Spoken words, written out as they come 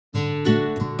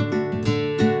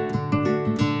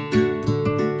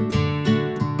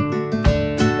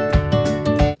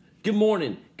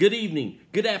morning, good evening,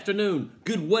 good afternoon,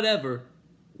 good whatever,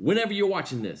 whenever you're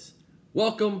watching this.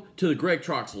 Welcome to the Greg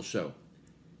Troxel Show.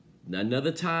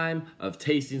 Another time of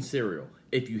tasting cereal.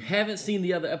 If you haven't seen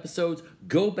the other episodes,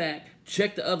 go back,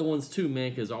 check the other ones too,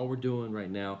 man, because all we're doing right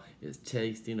now is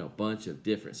tasting a bunch of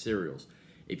different cereals.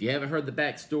 If you haven't heard the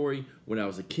backstory, when I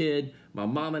was a kid, my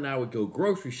mom and I would go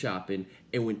grocery shopping,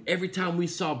 and every time we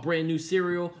saw brand new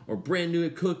cereal or brand new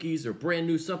cookies or brand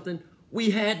new something,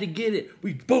 we had to get it.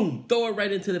 We, boom, throw it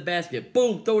right into the basket.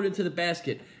 Boom, throw it into the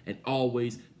basket. And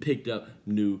always picked up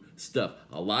new stuff.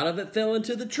 A lot of it fell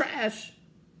into the trash.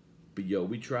 But yo,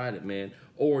 we tried it, man.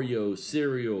 Oreos,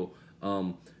 cereal,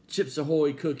 Chips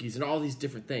Ahoy cookies, and all these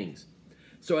different things.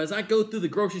 So as I go through the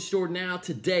grocery store now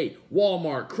today,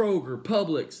 Walmart, Kroger,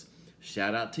 Publix,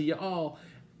 shout out to you all.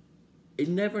 You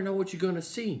never know what you're going to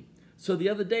see. So the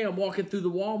other day I'm walking through the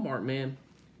Walmart, man,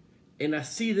 and I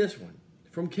see this one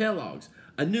from Kellogg's.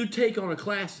 A new take on a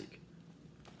classic.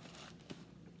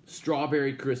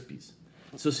 Strawberry Krispies.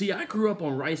 So see, I grew up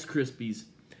on Rice Krispies,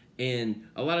 and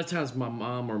a lot of times my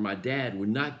mom or my dad would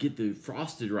not get the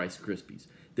frosted Rice Krispies.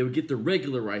 They would get the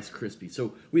regular Rice Krispies.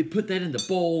 So we'd put that in the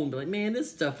bowl and be like, man, this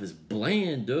stuff is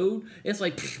bland, dude. It's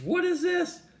like, what is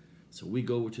this? So we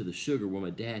go over to the sugar where my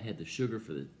dad had the sugar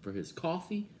for his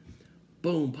coffee.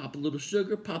 Boom, pop a little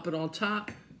sugar, pop it on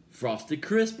top. Frosted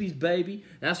Krispies, baby.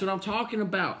 That's what I'm talking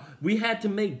about. We had to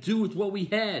make do with what we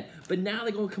had. But now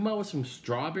they're going to come out with some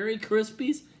Strawberry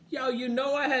Krispies. Yo, you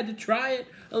know I had to try it.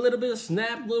 A little bit of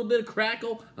snap, a little bit of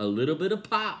crackle, a little bit of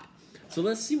pop. So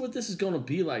let's see what this is going to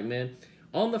be like, man.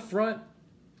 On the front,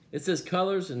 it says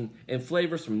colors and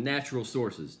flavors from natural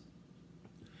sources.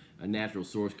 A natural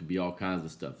source could be all kinds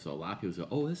of stuff. So a lot of people say,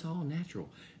 oh, it's all natural.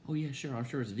 Oh, yeah, sure. I'm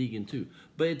sure it's vegan, too.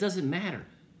 But it doesn't matter.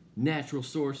 Natural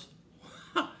source.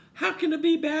 How can it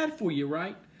be bad for you,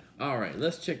 right? All right,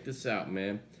 let's check this out,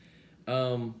 man.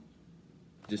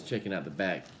 Just checking out the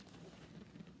back.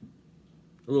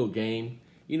 A little game.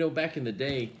 You know, back in the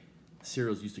day,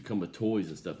 cereals used to come with toys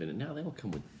and stuff in it. Now they don't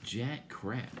come with jack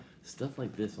crap. Stuff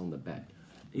like this on the back.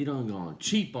 You don't go on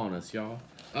cheap on us, y'all.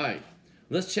 All right,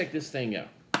 let's check this thing out.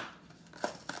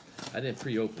 I didn't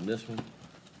pre-open this one.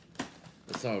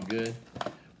 It's all good.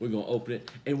 We're going to open it.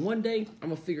 And one day, I'm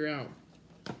going to figure out,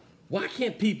 why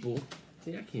can't people...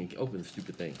 See, I can't open the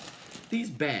stupid thing. These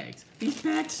bags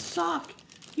suck.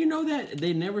 You know that?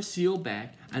 They never seal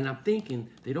back. And I'm thinking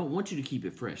they don't want you to keep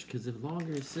it fresh. Because if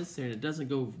longer it sits there and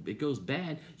it goes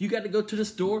bad, you got to go to the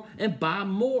store and buy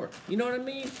more. You know what I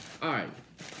mean? All right.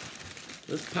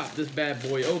 Let's pop this bad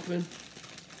boy open.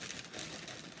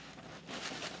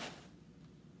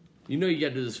 You know you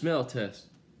got to do the smell test.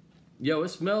 Yo, it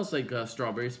smells like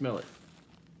strawberry. Smell it.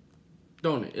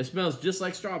 Don't it? It smells just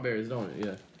like strawberries, don't it?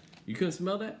 Yeah. You couldn't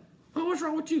smell that? Oh, what's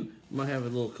wrong with you? You might have a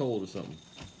little cold or something.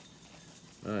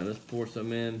 All right, let's pour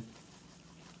some in.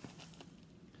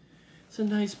 It's a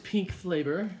nice pink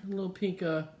flavor. A little pink,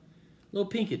 little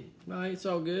pinky. All right, it's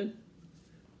all good.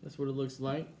 That's what it looks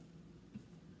like.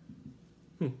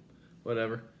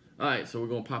 Whatever. All right, so we're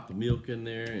going to pop the milk in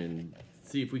there and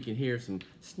see if we can hear some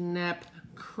snap,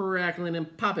 crackling,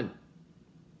 and popping.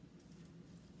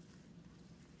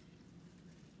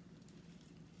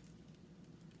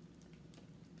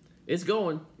 It's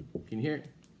going. Can you hear it?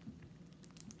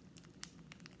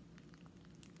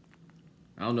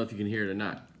 I don't know if you can hear it or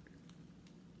not.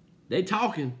 They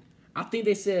talking. I think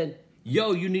they said,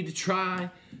 yo, you need to try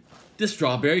the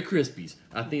Strawberry Krispies.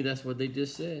 I think that's what they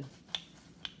just said.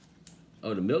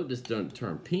 Oh, the milk just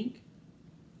turned pink.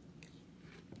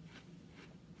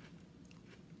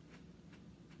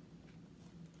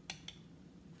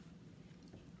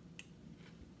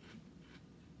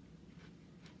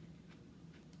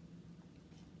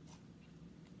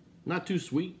 Not too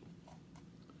sweet.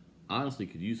 Honestly,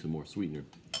 could use some more sweetener.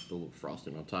 Put a little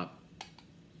frosting on top.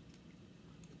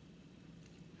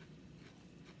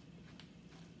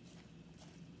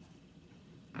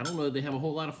 I don't know if they have a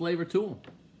whole lot of flavor to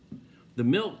them. The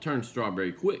milk turns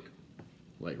strawberry quick.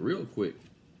 Like real quick.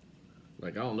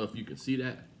 Like I don't know if you can see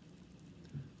that.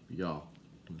 Y'all,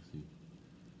 let's see.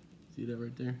 See that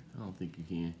right there? I don't think you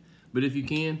can. But if you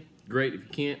can, great. If you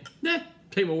can't,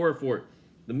 take my word for it.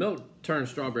 The milk turns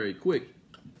strawberry quick.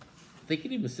 I think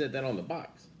it even said that on the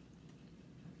box.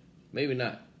 Maybe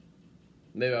not.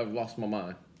 Maybe I've lost my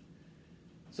mind.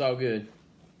 It's all good.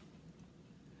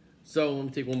 So let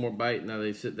me take one more bite. Now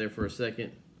they sit there for a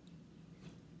second.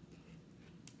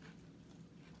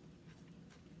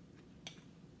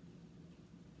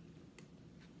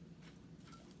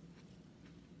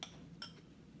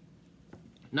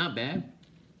 Not bad.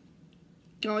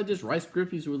 Kind of like just Rice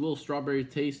Krispies with a little strawberry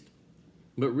taste.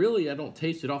 But really, I don't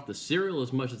taste it off the cereal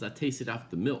as much as I taste it off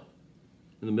the milk.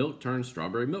 and the milk turns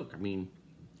strawberry milk. I mean,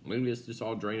 maybe it's just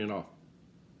all draining off.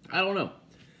 I don't know.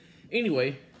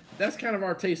 Anyway, that's kind of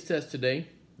our taste test today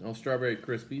on Strawberry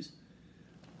Krispies.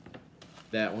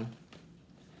 That one.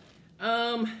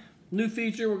 New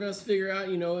feature we're going to figure out,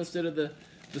 you know, instead of the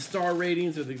star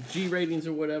ratings or the G ratings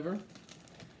or whatever.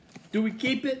 Do we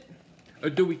keep it or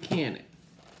do we can it?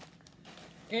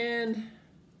 And,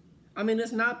 I mean,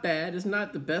 it's not bad. It's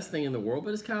not the best thing in the world,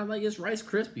 but it's kind of like it's Rice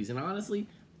Krispies. And honestly,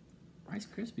 Rice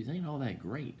Krispies ain't all that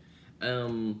great.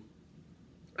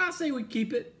 I say we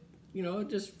keep it, you know,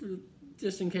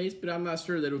 just in case, but I'm not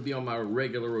sure that it would be on my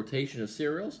regular rotation of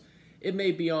cereals. It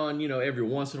may be on, you know, every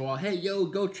once in a while. Hey, yo,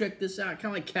 go check this out. Kind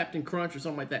of like Captain Crunch or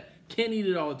something like that. Can't eat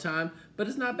it all the time, but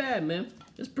it's not bad, man.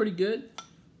 It's pretty good.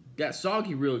 Got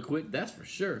soggy really quick, that's for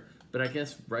sure. But I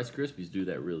guess Rice Krispies do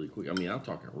that really quick. I mean, I'm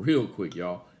talking real quick,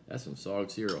 y'all. That's some sog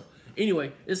cereal.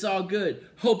 Anyway, it's all good.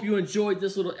 Hope you enjoyed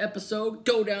this little episode.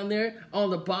 Go down there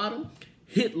on the bottom.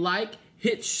 Hit like,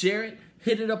 hit share it.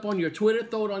 Hit it up on your Twitter.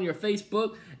 Throw it on your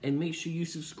Facebook. And make sure you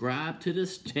subscribe to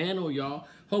this channel, y'all.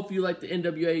 Hope you like the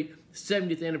NWA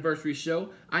 70th anniversary show.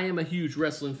 I am a huge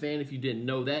wrestling fan, if you didn't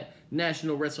know that.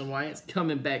 National Wrestling Alliance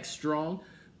coming back strong.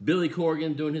 Billy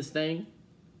Corgan doing his thing.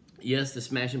 Yes, the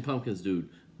Smashing Pumpkins dude,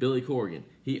 Billy Corgan.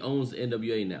 He owns the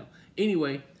NWA now.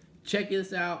 Anyway, check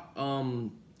this out.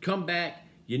 Come back.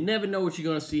 You never know what you're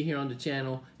going to see here on the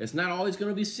channel. It's not always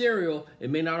going to be cereal. It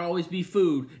may not always be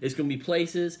food. It's going to be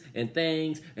places and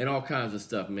things and all kinds of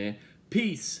stuff, man.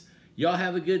 Peace. Y'all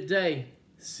have a good day.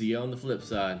 See you on the flip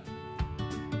side.